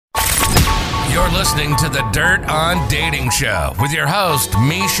You're listening to the Dirt on Dating Show with your host,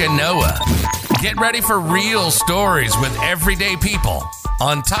 Misha Noah. Get ready for real stories with everyday people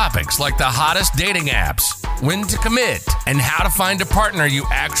on topics like the hottest dating apps, when to commit, and how to find a partner you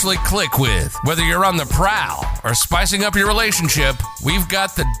actually click with. Whether you're on the prowl or spicing up your relationship, we've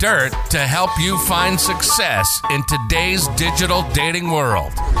got the dirt to help you find success in today's digital dating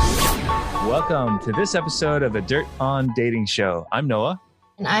world. Welcome to this episode of the Dirt on Dating Show. I'm Noah.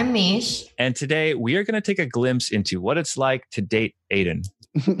 And I'm Mish. And today we are going to take a glimpse into what it's like to date Aidan.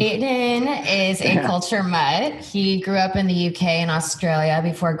 Aidan is a culture mutt. He grew up in the UK and Australia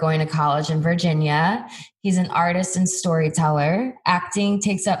before going to college in Virginia. He's an artist and storyteller. Acting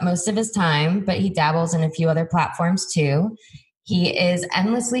takes up most of his time, but he dabbles in a few other platforms too. He is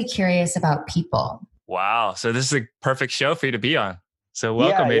endlessly curious about people. Wow. So this is a perfect show for you to be on. So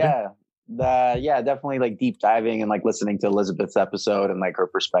welcome, Aidan. Definitely like deep diving and like listening to Elizabeth's episode and like her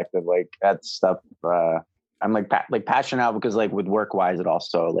perspective, like that stuff. I'm like passionate out because like with work wise, it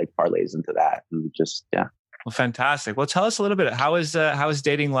also like parlays into that and just, yeah. Well, fantastic. Well, tell us a little bit. How is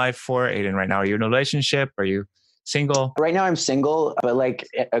dating life for Aidan right now? Are you in a relationship? Are you single? Right now I'm single, but like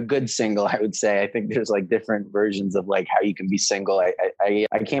a good single, I would say. I think there's like different versions of like how you can be single. I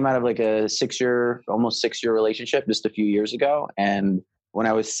came out of like a almost 6 year relationship just a few years ago. And when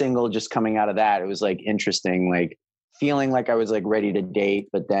I was single, just coming out of that, it was like interesting, like feeling like I was like ready to date.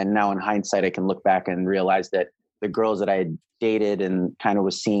 But then now in hindsight, I can look back and realize that the girls that I had dated and kind of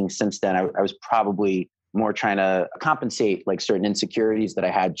was seeing since then, I was probably more trying to compensate like certain insecurities that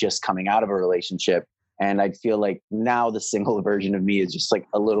I had just coming out of a relationship. And I feel like now the single version of me is just like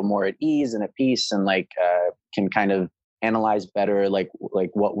a little more at ease and at peace and like can kind of analyze better like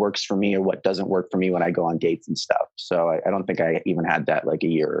what works for me or what doesn't work for me when I go on dates and stuff. So I don't think I even had that like a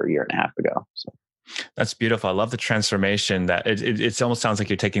year and a half ago. So that's beautiful. I love the transformation that it almost sounds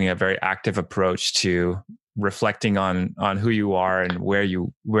like you're taking a very active approach to reflecting on who you are and where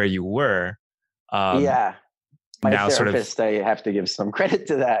you were. My now therapist, I have to give some credit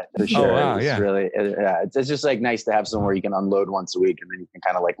to that for sure. Oh, wow, it's really, it's just like nice to have somewhere you can unload once a week and then you can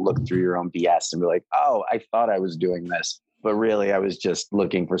kind of like look through your own BS and be like, oh, I thought I was doing this, but really I was just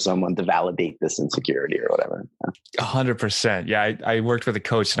looking for someone to validate this insecurity or whatever. 100%. Yeah. I worked with a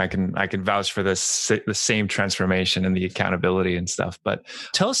coach and I can vouch for this, the same transformation and the accountability and stuff. But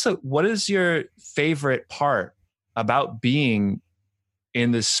tell us, what is your favorite part about being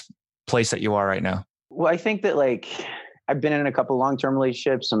in this place that you are right now? Well, I think that like I've been in a couple long-term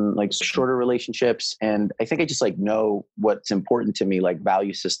relationships, some like shorter relationships. And I think I just like know what's important to me, like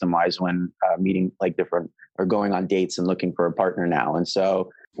value system wise when meeting like different or going on dates and looking for a partner now. And so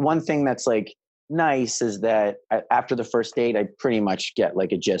one thing that's like nice is that after the first date, I pretty much get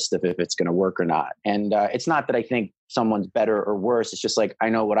like a gist of if it's going to work or not. And it's not that I think someone's better or worse. It's just like, I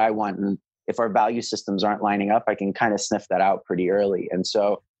know what I want. And if our value systems aren't lining up, I can kind of sniff that out pretty early. And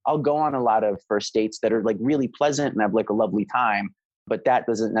so I'll go on a lot of first dates that are like really pleasant and have like a lovely time, but that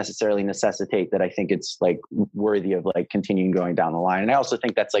doesn't necessarily necessitate that I think it's like worthy of like continuing going down the line. And I also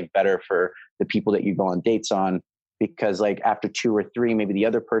think that's like better for the people that you go on dates on, because like after 2 or 3, maybe the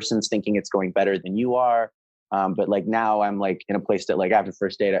other person's thinking it's going better than you are. But like now I'm like in a place that like after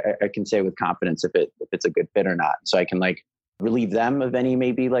first date, I can say with confidence if it's a good fit or not. So I can like relieve them of any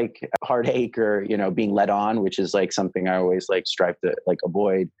maybe like heartache or, you know, being led on, which is like something I always like strive to like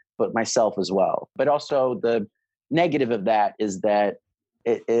avoid, but myself as well. But also the negative of that is that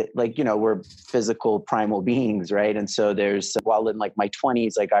it like, you know, we're physical primal beings, right? And so while in like my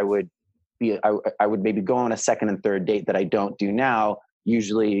 20s, like I would maybe go on a second and third date that I don't do now.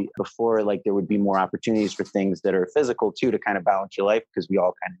 Usually before, like there would be more opportunities for things that are physical too, to kind of balance your life, because we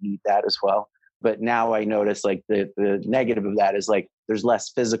all kind of need that as well. But now I notice like the negative of that is like there's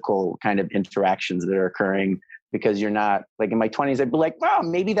less physical kind of interactions that are occurring, because you're not like in my 20s, I'd be like, wow,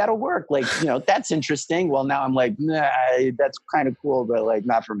 maybe that'll work. Like, you know, that's interesting. Well, now I'm like, nah, that's kind of cool, but like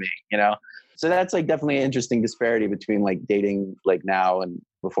not for me, you know? So that's like definitely an interesting disparity between like dating like now and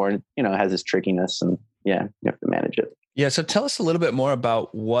before, and, you know, it has this trickiness and yeah, you have to manage it. Yeah. So tell us a little bit more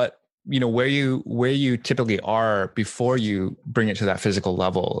about what, you know, where you typically are before you bring it to that physical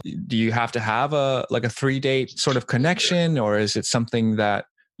level. Do you have to have a 3-date sort of connection, or is it something that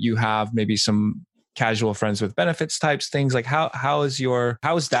you have maybe some casual friends with benefits types things? Like how is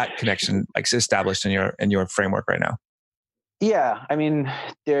that connection like established in your framework right now? Yeah, I mean,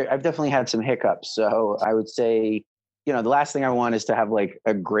 I've definitely had some hiccups. So I would say, you know, the last thing I want is to have like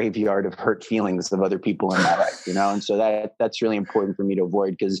a graveyard of hurt feelings of other people in my life, you know? And so that's really important for me to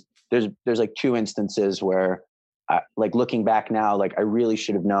avoid, because there's like 2 instances where like looking back now, like I really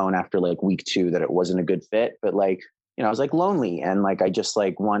should have known after like week 2 that it wasn't a good fit. But like, I was like lonely, and like I just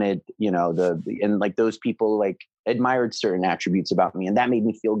like wanted, and like those people like admired certain attributes about me, and that made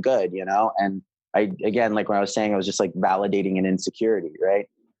me feel good, and I, again, like when I was saying, I was just like validating an insecurity, right?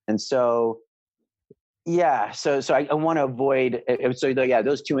 And so yeah, so I want to avoid. So yeah,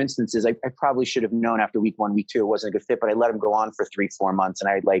 those two instances, I probably should have known after week 1, week 2, it wasn't a good fit. But I let him go on for 3-4 months, and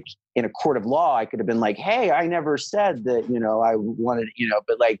I like in a court of law, I could have been like, "Hey, I never said that, I wanted,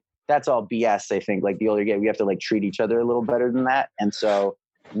 but like that's all BS." I think like the older you get, we have to like treat each other a little better than that. And so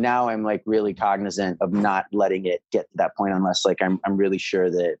now I'm like really cognizant of not letting it get to that point unless like I'm really sure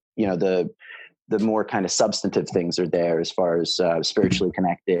that the more kind of substantive things are there as far as spiritually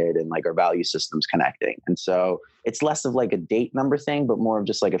connected and like our value systems connecting. And so it's less of like a date number thing, but more of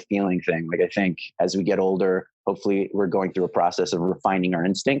just like a feeling thing. Like I think as we get older, hopefully we're going through a process of refining our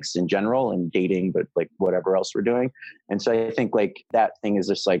instincts in general and dating, but like whatever else we're doing. And so I think like that thing is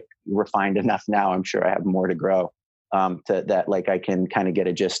just like refined enough now. I'm sure I have more to grow to that. Like I can kind of get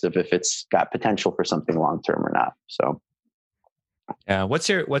a gist of if it's got potential for something long-term or not. So. Yeah. What's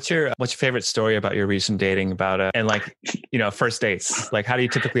your favorite story about your recent dating and like, first dates? Like, how do you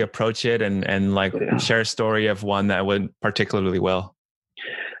typically approach it and like share a story of one that went particularly well?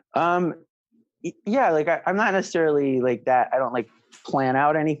 Yeah, like I'm not necessarily like that. I don't like plan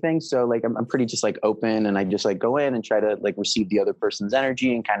out anything. So like, I'm pretty just like open, and I just like go in and try to like receive the other person's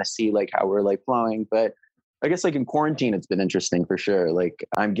energy and kind of see like how we're like flowing. But I guess like in quarantine, it's been interesting for sure. Like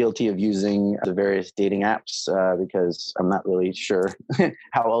I'm guilty of using the various dating apps because I'm not really sure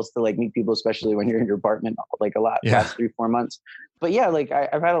how else to like meet people, especially when you're in your apartment like a lot last 3-4 months. But yeah, like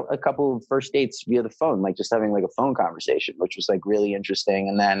I've had a couple of first dates via the phone, like just having like a phone conversation, which was like really interesting.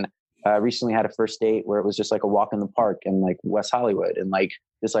 And then recently had a first date where it was just like a walk in the park in like West Hollywood and like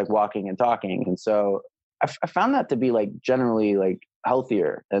just like walking and talking. And so I found that to be like generally like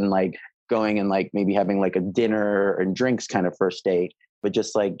healthier than like going and like maybe having like a dinner and drinks kind of first date, but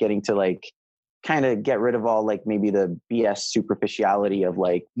just like getting to like kind of get rid of all like maybe the BS superficiality of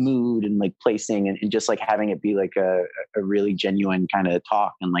like mood and like placing and just like having it be like a really genuine kind of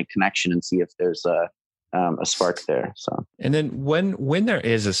talk and like connection and see if there's a spark there. So, and then when there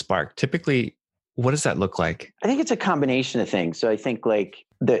is a spark, typically, what does that look like? I think it's a combination of things. So I think like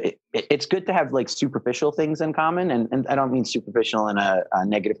it's good to have like superficial things in common. And I don't mean superficial in a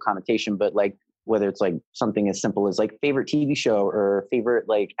negative connotation, but like whether it's like something as simple as like favorite TV show or favorite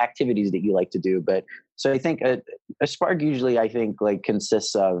like activities that you like to do. But so I think a spark usually I think like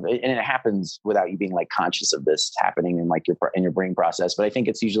consists of, and it happens without you being like conscious of this happening in like your brain process. But I think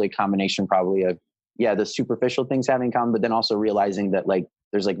it's usually a combination probably of, the superficial things having in common, but then also realizing that like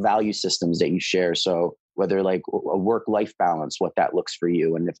there's like value systems that you share. So whether like a work-life balance, what that looks for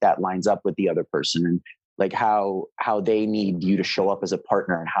you, and if that lines up with the other person, and like how they need you to show up as a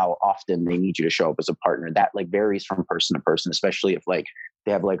partner and how often they need you to show up as a partner, that like varies from person to person, especially if like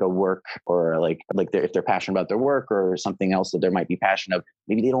they have like a work or like if they're passionate about their work or something else that they might be passionate of.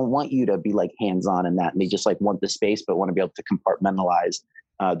 Maybe they don't want you to be like hands-on in that, and they just like want the space, but want to be able to compartmentalize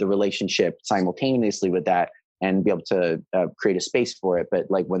the relationship simultaneously with that and be able to create a space for it. But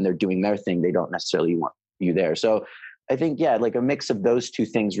like when they're doing their thing, they don't necessarily want you there. So I think, like a mix of those two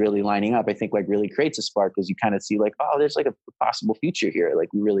things really lining up, I think like really creates a spark because you kind of see like, oh, there's like a possible future here.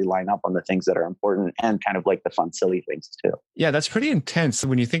 Like we really line up on the things that are important and kind of like the fun, silly things too. Yeah, that's pretty intense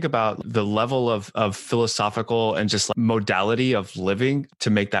when you think about the level of philosophical and just like modality of living to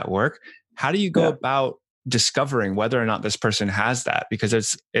make that work. How do you go about discovering whether or not this person has that? Because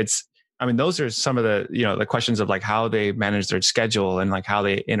it's I mean, those are some of the, the questions of like how they manage their schedule and like how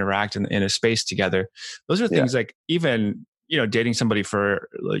they interact in a space together. Those are things like even, dating somebody for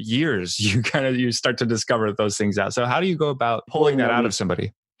years, you start to discover those things out. So how do you go about pulling that out of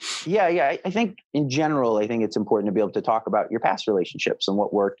somebody? Yeah. I think in general, I think it's important to be able to talk about your past relationships and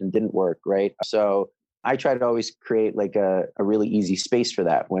what worked and didn't work. Right. So I try to always create like a really easy space for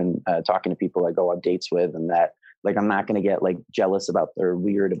that when talking to people I go on dates with, and that like, I'm not going to get like jealous about or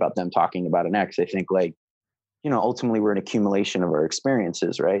weird about them talking about an ex. I think like, ultimately we're an accumulation of our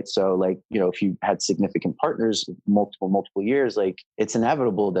experiences, right? So like, if you had significant partners, multiple years, like it's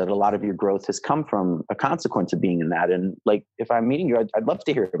inevitable that a lot of your growth has come from a consequence of being in that. And like, if I'm meeting you, I'd love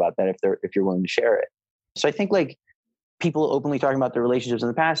to hear about that if you're willing to share it. So I think like people openly talking about their relationships in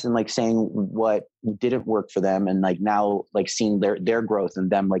the past and like saying what didn't work for them, and like now like seeing their growth and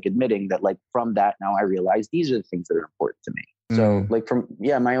them like admitting that like from that now I realize these are the things that are important to me. So like from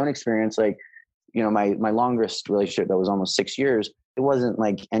my own experience, like my longest relationship that was almost 6 years, it wasn't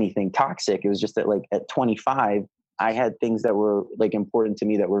like anything toxic. It was just that like at 25 I had things that were like important to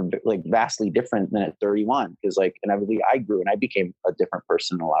me that were like vastly different than at 31, because like inevitably I grew and I became a different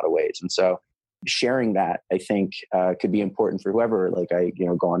person in a lot of ways. And so sharing that, I think, could be important for whoever, like I,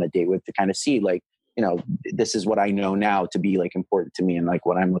 go on a date with, to kind of see like, this is what I know now to be like important to me and like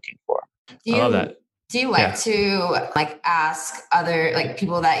what I'm looking for. I love that. Do you like to like ask other like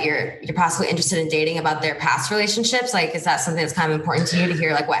people that you're possibly interested in dating about their past relationships? Like, is that something that's kind of important to you to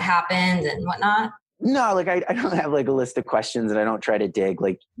hear like what happened and whatnot? No, like I don't have like a list of questions and I don't try to dig.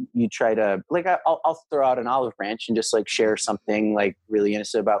 Like you try to like, I'll throw out an olive branch and just like share something like really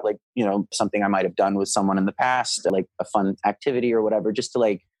innocent about like, something I might've done with someone in the past, like a fun activity or whatever, just to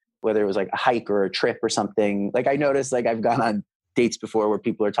like, whether it was like a hike or a trip or something. Like I noticed like I've gone on dates before where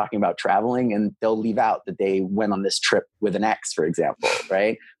people are talking about traveling and they'll leave out that they went on this trip with an ex, for example,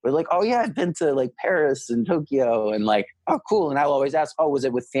 right? We're like, oh yeah, I've been to like Paris and Tokyo and like, oh cool. And I'll always ask, oh, was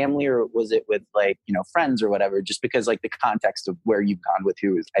it with family or was it with like, friends or whatever? Just because like the context of where you've gone with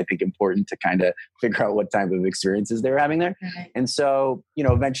who is, I think, important to kind of figure out what type of experiences they're having there. Okay. And so,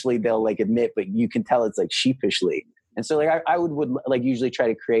 eventually they'll like admit, but you can tell it's like sheepishly. And so like I would like usually try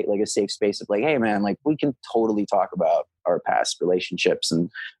to create like a safe space of like, hey man, like we can totally talk about our past relationships.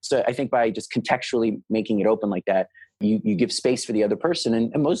 And so I think by just contextually making it open like that, you give space for the other person.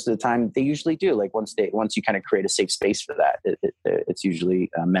 And most of the time they usually do. Like once you kind of create a safe space for that, it's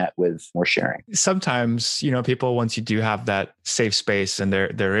usually met with more sharing. Sometimes, people, once you do have that safe space and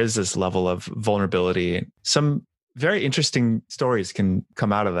there is this level of vulnerability, some very interesting stories can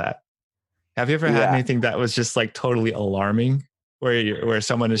come out of that. Have you ever had anything that was just like totally alarming where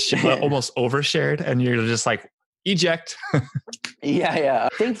someone is almost overshared and you're just like, eject? Yeah.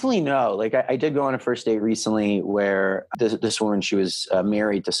 Thankfully, no. Like I did go on a first date recently where this woman, she was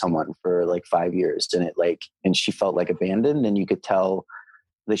married to someone for like 5 years and she felt like abandoned, and you could tell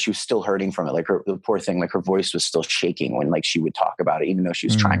that she was still hurting from it. Like the poor thing, like her voice was still shaking when like she would talk about it, even though she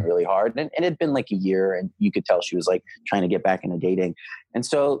was trying really hard. And it had been like a year and you could tell she was like trying to get back into dating. And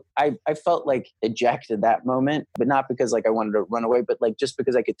so I felt like ejected that moment, but not because like I wanted to run away, but like just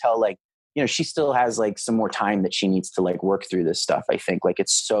because I could tell like, she still has like some more time that she needs to like work through this stuff. I think like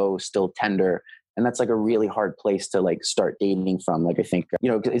it's so still tender. And that's like a really hard place to like start dating from. Like, I think,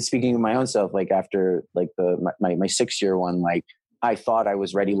 speaking of my own self, like after like my 6-year one, like I thought I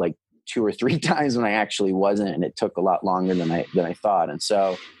was ready like 2 or 3 times when I actually wasn't. And it took a lot longer than I thought. And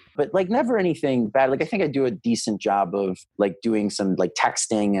so, but like never anything bad. Like I think I do a decent job of like doing some like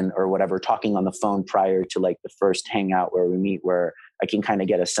texting or whatever, talking on the phone prior to like the first hangout where we meet, where I can kind of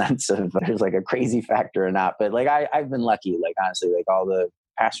get a sense of if there's like a crazy factor or not. But like I've been lucky, like honestly, like all the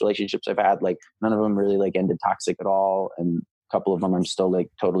past relationships I've had, like none of them really like ended toxic at all. And a couple of them I'm still like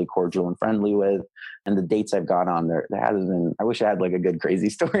totally cordial and friendly with. And the dates I've gone on, there hasn't been, I wish I had like a good crazy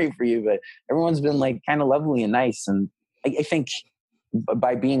story for you, but everyone's been like kind of lovely and nice. And I think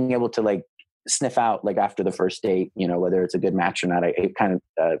by being able to like sniff out like after the first date, whether it's a good match or not, it kind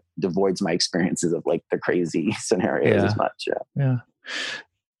of devoids my experiences of like the crazy scenarios as much.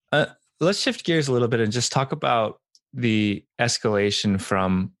 Yeah. Let's shift gears a little bit and just talk about the escalation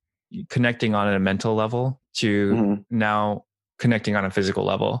from connecting on a mental level to now connecting on a physical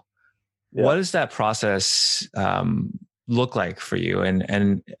level. Yeah. What does that process look like for you?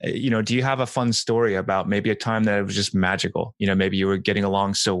 And do you have a fun story about maybe a time that it was just magical? Maybe you were getting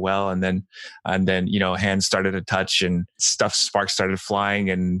along so well and then hands started to touch and sparks started flying,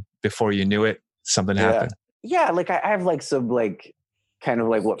 and before you knew it, something happened. Yeah. Like I have like some like kind of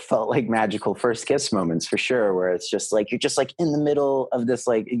like what felt like magical first kiss moments for sure, where it's just like, you're just like in the middle of this,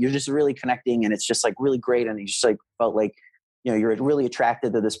 like you're just really connecting and it's just like really great. And you just like felt like, you're really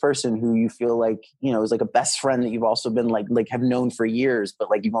attracted to this person who you feel like, is like a best friend that you've also been like have known for years, but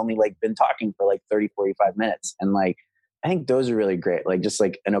like you've only like been talking for like 30, 45 minutes. And like, I think those are really great. Like just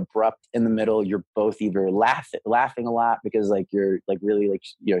like an abrupt in the middle, you're both either laughing a lot because like you're like really like,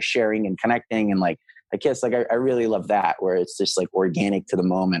 sharing and connecting, and like a kiss. Like I really love that, where it's just like organic to the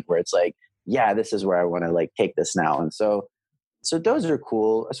moment, where it's like, yeah, this is where I want to like take this now. And so those are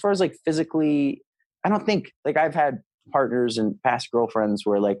cool. As far as like physically, I don't think like I've had partners and past girlfriends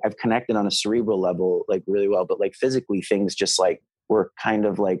where like I've connected on a cerebral level like really well, but like physically things just like were kind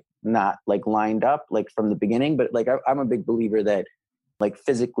of like not like lined up like from the beginning. But like I'm a big believer that like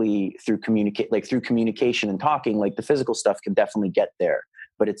physically through communication and talking, like the physical stuff can definitely get there.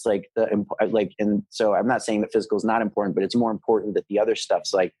 But it's like and so I'm not saying that physical is not important, but it's more important that the other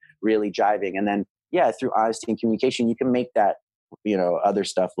stuff's like really jiving. And then through honesty and communication, you can make that other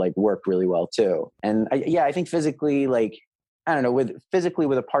stuff like work really well too. And I think physically, like, I don't know, with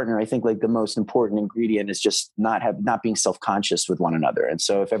a partner, I think like the most important ingredient is just not being self-conscious with one another. And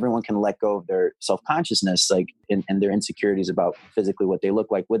so if everyone can let go of their self-consciousness, like, and their insecurities about physically what they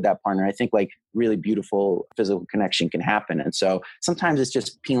look like with that partner, I think like really beautiful physical connection can happen. And so sometimes it's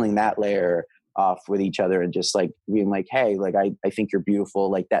just peeling that layer off with each other and just like being like, hey, like, I think you're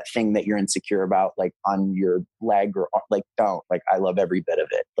beautiful. Like that thing that you're insecure about, like on your leg or like, don't, like, I love every bit of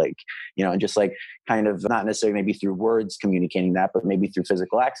it. Like, you know, and just like kind of not necessarily maybe through words communicating that, but maybe through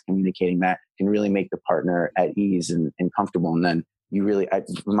physical acts communicating that can really make the partner at ease and comfortable. And then you really,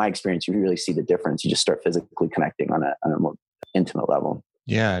 from my experience, you really see the difference. You just start physically connecting on a more intimate level.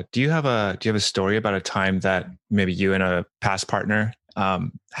 Yeah. Do you have a story about a time that maybe you and a past partner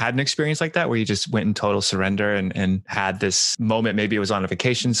had an experience like that, where you just went in total surrender and had this moment? Maybe it was on a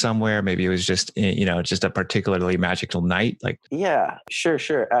vacation somewhere. Maybe it was just, you know, just a particularly magical night. Like, yeah, sure.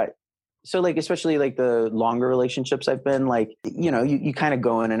 So like, especially like the longer relationships I've been, like, you know, you kind of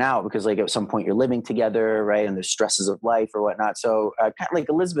go in and out because like at some point you're living together, right? And there's stresses of life or whatnot. So kind of like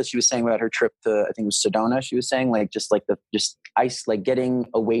Elizabeth, she was saying about her trip to, I think it was Sedona. She was saying like, just like ice, like getting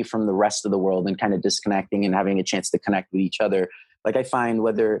away from the rest of the world and kind of disconnecting and having a chance to connect with each other. Like I find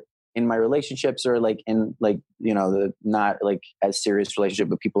whether in my relationships or like in like, you know, the not like as serious relationship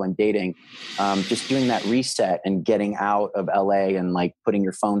with people I'm dating, just doing that reset and getting out of LA and like putting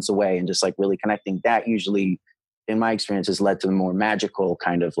your phones away and just like really connecting, that usually in my experience has led to the more magical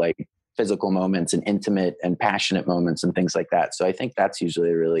kind of like physical moments and intimate and passionate moments and things like that. So I think that's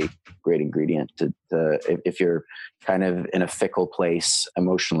usually a really great ingredient to if you're kind of in a fickle place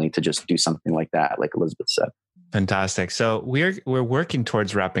emotionally, to just do something like that, like Elizabeth said. fantastic. So we're working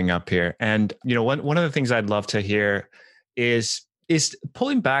towards wrapping up here. And, you know, one of the things I'd love to hear is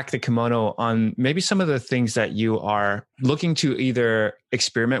pulling back the kimono on maybe some of the things that you are looking to either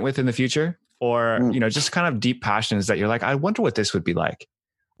experiment with in the future, or, you know, just kind of deep passions that you're like, I wonder what this would be like.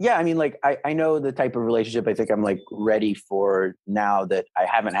 Yeah, I mean, like, I know the type of relationship I think I'm like ready for now that I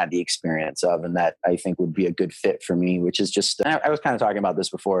haven't had the experience of, and that I think would be a good fit for me, which is just, I was kind of talking about this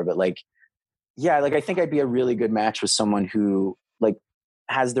before, but like, yeah, like I think I'd be a really good match with someone who like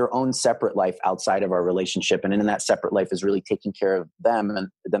has their own separate life outside of our relationship. And in that separate life is really taking care of them and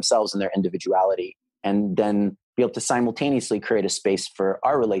themselves and their individuality. And then be able to simultaneously create a space for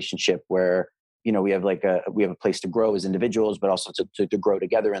our relationship where, you know, we have a place to grow as individuals, but also to grow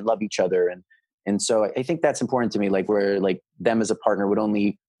together and love each other. And so I think that's important to me, like where like them as a partner would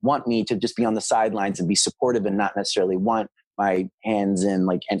only want me to just be on the sidelines and be supportive and not necessarily want my hands in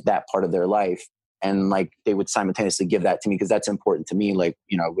like in that part of their life. And like they would simultaneously give that to me because that's important to me, like,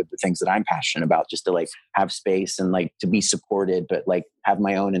 you know, with the things that I'm passionate about, just to like have space and like to be supported, but like have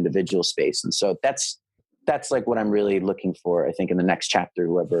my own individual space. And so that's like what I'm really looking for, I think, in the next chapter.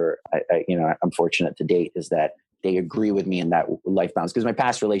 Whoever I you know, I'm fortunate to date, is that they agree with me in that life balance. Because my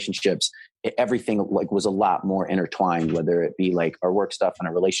past relationships, everything like was a lot more intertwined, whether it be like our work stuff and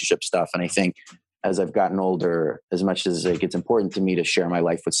our relationship stuff. And I think as I've gotten older, as much as like it's important to me to share my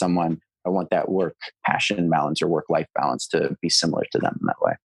life with someone, I want that work passion balance or work life balance to be similar to them in that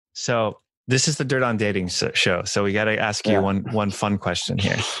way. So this is the Dirt on Dating show. So we got to ask you one fun question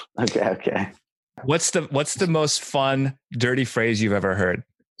here. Okay. What's the most fun, dirty phrase you've ever heard?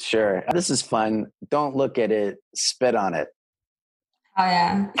 Sure. This is fun. Don't look at it, spit on it. Oh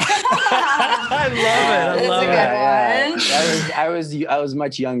yeah. I love it. I love it. Yeah. I was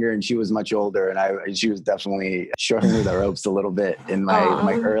much younger and she was much older, and she was definitely showing me the ropes a little bit in my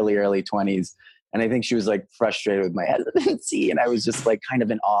early 20s. And I think she was like frustrated with my hesitancy, and I was just like kind of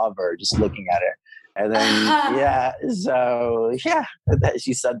in awe of her just looking at her. And then,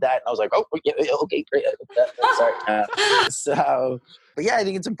 she said that, and I was like, oh, yeah, okay, great. Sorry. But yeah, I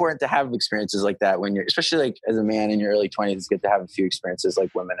think it's important to have experiences like that when you're, especially like as a man in your early 20s, it's good to have a few experiences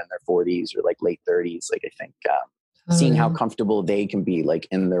like women in their 40s or like late 30s. Like I think seeing how comfortable they can be like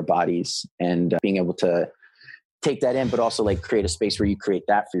in their bodies and being able to take that in, but also like create a space where you create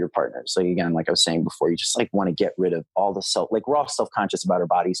that for your partners. So again, like I was saying before, you just like want to get rid of all the like we're all self-conscious about our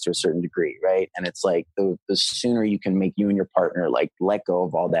bodies to a certain degree, right? And it's like the sooner you can make you and your partner like let go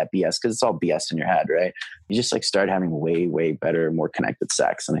of all that BS, because it's all BS in your head, right? You just like start having way, way better, more connected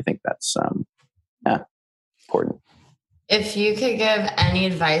sex. And I think that's important. If you could give any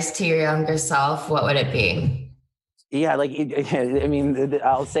advice to your younger self, what would it be? Yeah, like, I mean,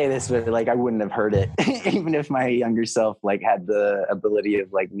 I'll say this, but like, I wouldn't have heard it even if my younger self like had the ability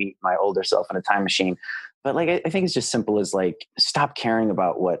of like meet my older self in a time machine. But like, I think it's just simple as like, stop caring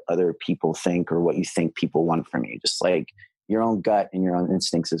about what other people think or what you think people want from you. Just like your own gut and your own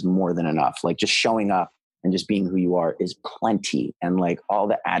instincts is more than enough. Like just showing up and just being who you are is plenty. And like all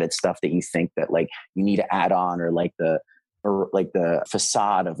the added stuff that you think that like you need to add on, or like the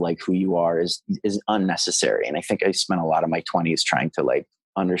facade of like who you are is unnecessary. And I think I spent a lot of my 20s trying to like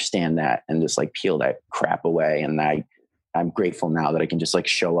understand that and just like peel that crap away. And I'm grateful now that I can just like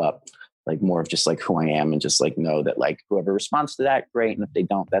show up like more of just like who I am, and just like know that like whoever responds to that, great. And if they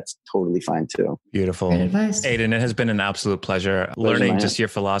don't, that's totally fine too. Beautiful. Great advice. Aidan, it has been an absolute pleasure learning just your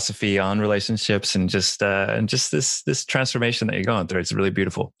philosophy on relationships and just this transformation that you're going through. It's really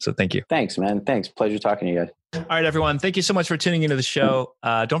beautiful. So thank you. Thanks, man. Thanks. Pleasure talking to you guys. All right, everyone. Thank you so much for tuning into the show.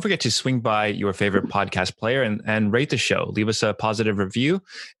 Don't forget to swing by your favorite podcast player and rate the show. Leave us a positive review.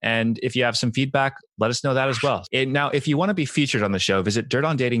 And if you have some feedback, let us know that as well. And now, if you want to be featured on the show, visit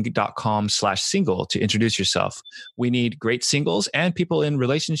dirtondating.com/single to introduce yourself. We need great singles and people in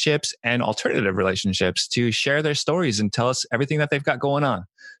relationships and alternative relationships to share their stories and tell us everything that they've got going on.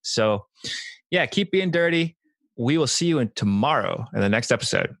 So yeah, keep being dirty. We will see you tomorrow in the next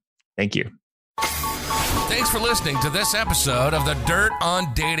episode. Thank you. Thanks for listening to this episode of the Dirt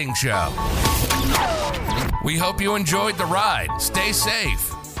on Dating Show. We hope you enjoyed the ride. Stay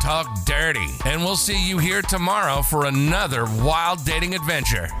safe, talk dirty, and we'll see you here tomorrow for another wild dating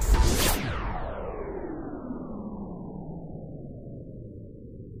adventure.